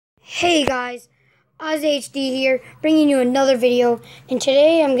Hey guys, OzHD here, bringing you another video, and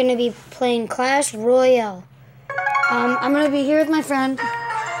today I'm going to be playing Clash Royale. I'm going to be here with my friend.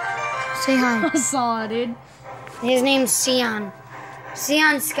 Say hi. I saw it, dude. His name's Sion.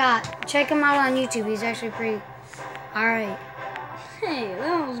 Sion Scott. Check him out on YouTube. He's actually pretty... Alright. Hey,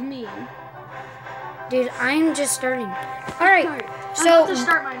 that was me. Dude, I'm just starting. Alright, I'm so about to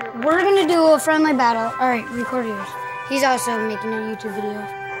start mine real quick. we're going to do a friendly battle. Alright, record yours. He's also making a YouTube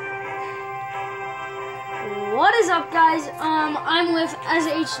video. What is up, guys? I'm with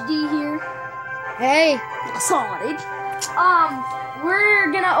OzHD here. Hey. Solid.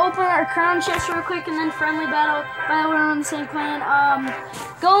 We're gonna open our crown chest real quick and then friendly battle. By the way, we're on the same clan.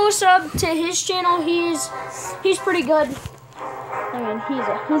 Go sub to his channel. He's pretty good. I mean,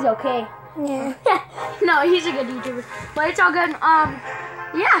 he's okay. Yeah. No, he's a good YouTuber, but it's all good.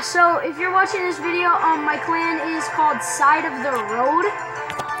 Yeah. So if you're watching this video, my clan is called Side of the Road,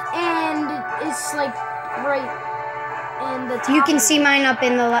 and it's like right in the top. You can see mine up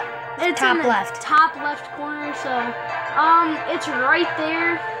in the top in the left. Top left corner. So, it's right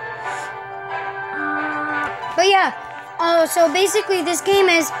there. But yeah, so basically this game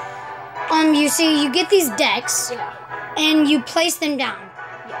is, you get these decks, Yeah. and you place them down,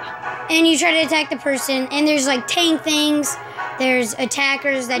 Yeah. and you try to attack the person, and there's like tank things, there's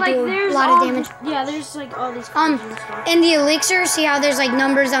attackers that do a lot of damage. Yeah, there's like all these cards and stuff. And the elixir, see how there's like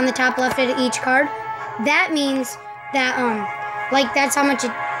numbers on the top left of each card? That means that, like that's how much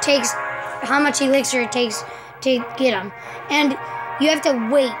it takes, how much elixir it takes to get them. And you have to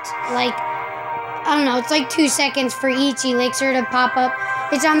wait, like, I don't know, it's like 2 seconds for each elixir to pop up.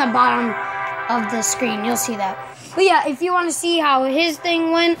 It's on the bottom of the screen, you'll see that. But yeah, if you want to see how his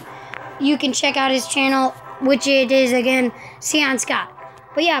thing went, you can check out his channel, which it is, again, Sion Scott.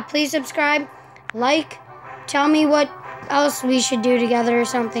 But yeah, please subscribe, like, tell me what else we should do together or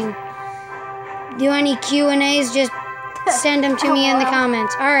something. Do any Q&As, just send them to me in the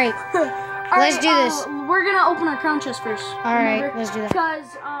comments. Alright, let's do this. We're gonna open our crown chest first. Alright, let's do that.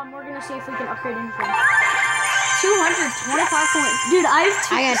 Because we're gonna see if we can upgrade anything. 225 coins. Dude, I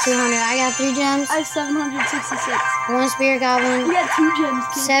I got 200. I got 3 gems. have 766. 1 spirit goblin. I got 2 gems,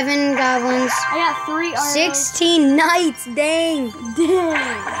 kid. 7 goblins. I got 3 arrows. 16 knights. Dang. Dang.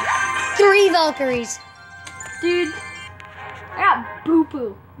 3 Valkyries. Dude, I got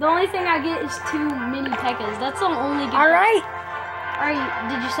boo-boo. The only thing I get is 2 mini P.E.K.K.A.s. That's the only gift. Alright. Alright,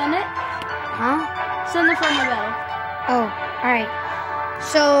 did you send it? Huh? Send the friendly battle. Oh, alright.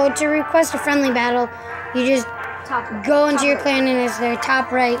 So, to request a friendly battle, you just go into your clan and it's their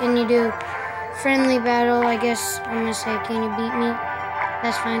top right and you do friendly battle. I guess I'm gonna say, can you beat me?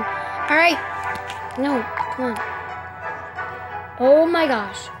 That's fine. Alright. No, come on. Oh my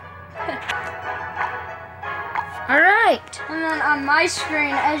gosh. Alright. And then on my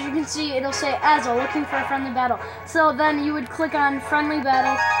screen, as you can see, it'll say Azza looking for a friendly battle. So then you would click on friendly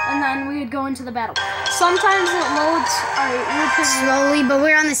battle, and then we would go into the battle. Sometimes it loads Slowly, but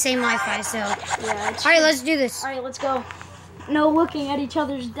we're on the same Wi-Fi, so. Yeah. Alright, let's do this. Alright, let's go. No looking at each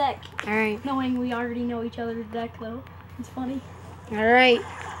other's deck. Alright. Knowing we already know each other's deck, though. It's funny. Alright.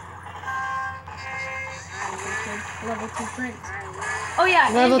 Level 2 Prince. Oh,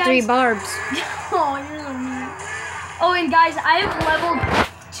 yeah. Level and 3 guys, Barbs. Oh, you're so mean. Oh, and guys, I have leveled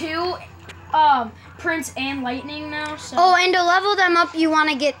 2 Prince and Lightning now. So. Oh, and to level them up, you want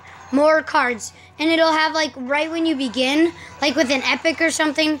to get more cards. And it'll have, like, right when you begin, like with an epic or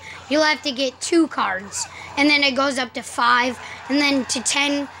something, you'll have to get 2 cards. And then it goes up to 5, and then to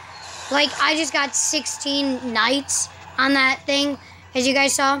 10. Like, I just got 16 knights on that thing, as you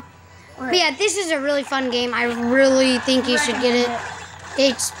guys saw. Right. But yeah, this is a really fun game. I really think you should get it.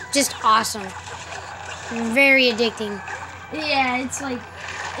 It's just awesome. Very addicting. Yeah, it's like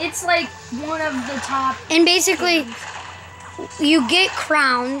one of the top. And basically, you get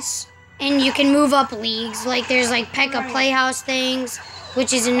crowns, and you can move up leagues. Like, there's like P.E.K.K.A. Playhouse things,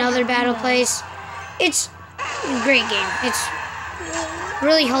 which is another battle place. It's a great game. It's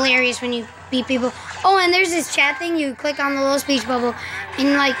really hilarious when you beat people. Oh, and there's this chat thing. You click on the little speech bubble,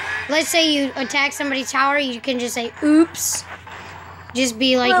 and like, let's say you attack somebody's tower, you can just say, oops. Just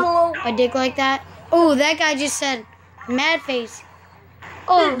be like a dick like that. Oh, that guy just said, mad face.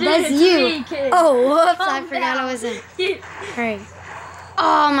 Oh, that's you. Oh, whoops, I forgot I was in. Alright.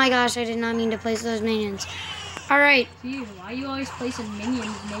 Oh my gosh, I did not mean to place those minions. Alright. Dude, why are you always placing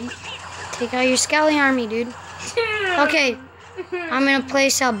minions, mate? Take out your Skelly army, dude. Okay. I'm gonna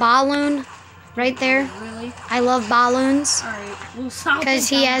place a balloon right there. Really? I love balloons. Alright, we'll stop. Because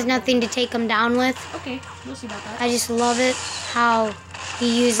he has nothing to take them down with. Okay, we'll see about that. I just love it how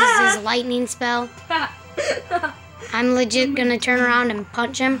he uses his lightning spell. I'm legit gonna turn around and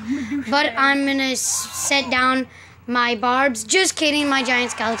punch him. But I'm gonna set down my barbs. Just kidding, my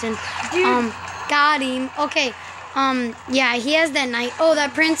giant skeleton. Dude. Got him. Okay. Yeah, he has that knight. Oh,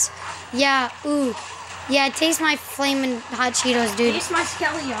 that prince. Yeah. Ooh. Yeah, taste my flaming hot Cheetos, dude. Taste my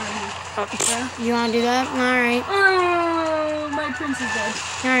skelly on you. You wanna do that? All right. Oh, my prince is dead.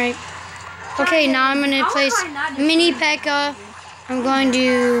 All right. Okay, now I'm gonna place Mini P.E.K.K.A. I'm going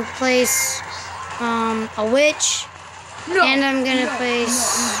to place a witch, and I'm gonna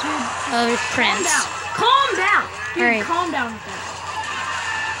place a prince. Calm down. Dude, Alright. calm down with that.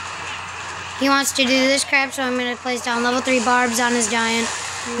 He wants to do this crap, so I'm gonna place down level 3 barbs on his giant,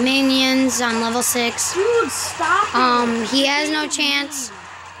 minions on level 6. Dude, stop it. He has no chance.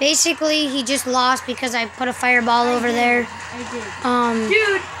 Basically, he just lost because I put a fireball over there. I did.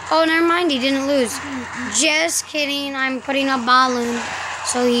 Dude. Oh, never mind, he didn't lose. Just kidding, I'm putting a balloon,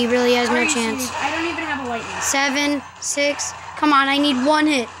 so he really has no chance. Serious? I don't even have a lightning. 7, 6, come on, I need 1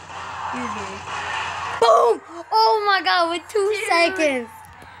 hit. You're good. Boom! Oh my god, with 2 seconds.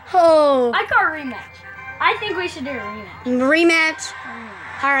 Oh. I got a rematch. I think we should do a rematch. Rematch.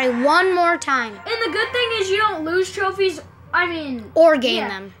 Alright, one more time. And the good thing is you don't lose trophies. I mean... Or gain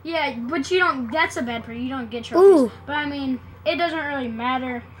them. Yeah, but you don't... That's a bad part. You don't get trophies. Ooh. But I mean, it doesn't really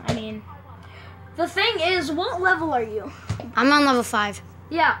matter. I mean... The thing is, what level are you? I'm on level 5.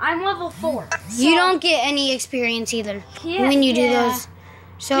 Yeah, I'm level 4. So, You don't get any experience either Yeah, when you do yeah. those.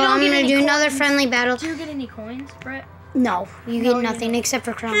 So You don't I'm get going to any do another coins. friendly battle. Do you get any coins, Brett? No, you No, get you nothing don't. except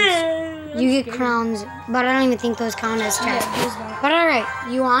for crowns. You get crowns, but I don't even think those count as Yeah, chests. those don't. But alright,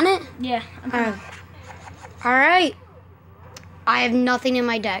 you on it? Yeah, I'm Alright. Alright. I have nothing in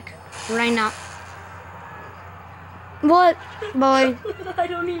my deck right now. What? Boy. I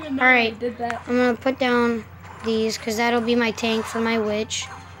don't even know Alright. I did that. I'm going to put down these because that'll be my tank for my witch.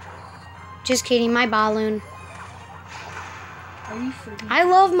 Just kidding, my balloon. Are you freaking... I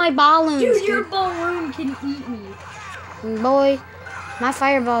love my balloons, Dude, your balloon can eat me. Boy, my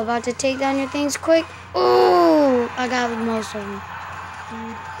fireball about to take down your things quick. Ooh, I got most of them.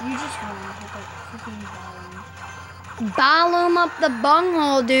 Dude, you just won with that freaking balloon. Balloon up the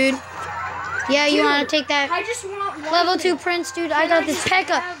bunghole, dude. Yeah, you Dude, want to take that I just want lightning. level 2 prince, dude? I Can got I this just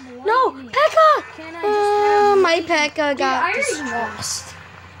P.E.K.K.A. have No, lightning? P.E.K.K.A. Can I just have My lightning? P.E.K.K.A. Dude, got I already destroyed. lost.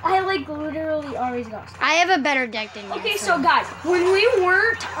 I like literally always lost. I have a better deck than you. Okay, so guys, when we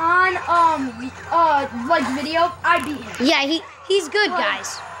weren't on like video, I beat him. Yeah, he's good,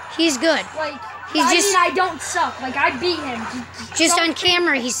 guys. He's good. Like He's I just- mean, I don't suck. Like I beat him. Just Don't- on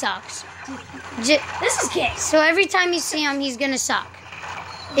camera, he sucks. This is case. So every time you see him, he's gonna suck.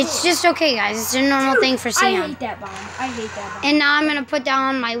 It's just okay, guys. It's a normal thing for I Sam. hate that bomb. I hate that bomb. And now I'm gonna put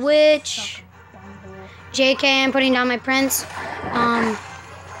down my witch. JK, I'm putting down my prince.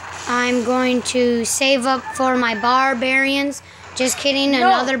 I'm going to save up for my barbarians. Just kidding, No,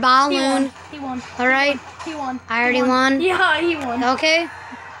 another balloon. He won. All right, He won. I already won. Yeah, he won. Okay.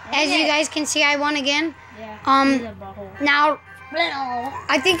 As you Yeah. guys can see, I won again. Yeah. Um, he's a butthole. Now,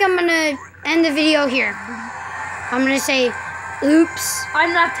 I think I'm gonna end the video here. I'm gonna say, oops,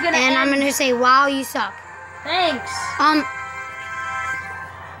 I'm not gonna. and I'm gonna say, wow, you suck. Thanks.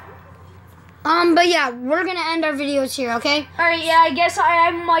 But yeah, we're gonna end our videos here, okay? All right. Yeah, I guess I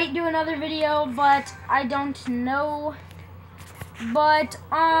might do another video, but I don't know. But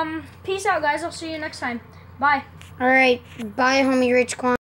peace out, guys. I'll see you next time. Bye. All right, bye, homie Rich Quan.